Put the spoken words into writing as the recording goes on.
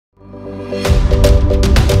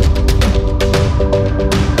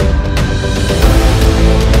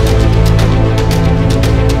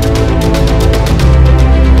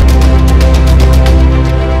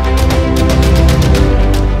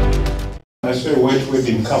saw a white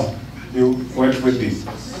wedding. Come. You, white wedding.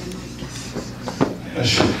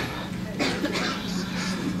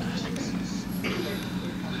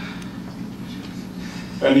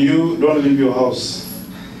 And you don't leave your house.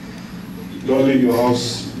 Don't leave your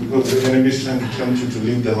house because the enemy is trying to tempt you to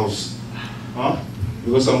leave the house. Huh?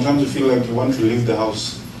 Because sometimes you feel like you want to leave the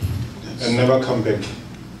house and never come back.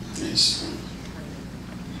 Yes.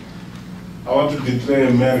 I want to declare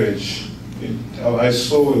a marriage. I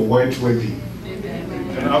saw a white wedding.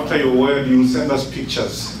 And after your wed, you'll send us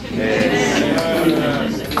pictures.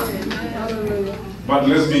 But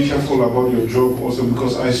let's be careful about your job also,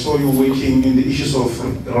 because I saw you working in the issues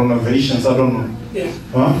of renovations. I don't know. Yeah.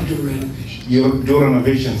 Huh? Do renovations. You do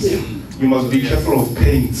renovations. Yeah. You must be careful of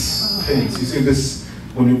paints. Paints. You see this,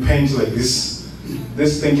 when you paint like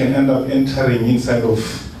this thing can end up entering inside of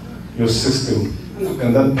your system. No.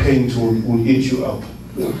 And that paint will eat you up.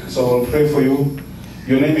 No. So I'll pray for you.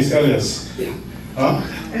 Your name is Elias. Yeah. Huh?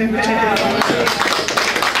 Amen.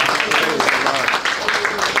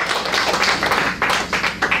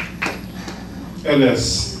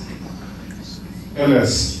 Elias.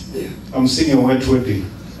 Yeah. I'm seeing a white wedding.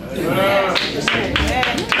 Amen.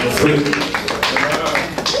 Your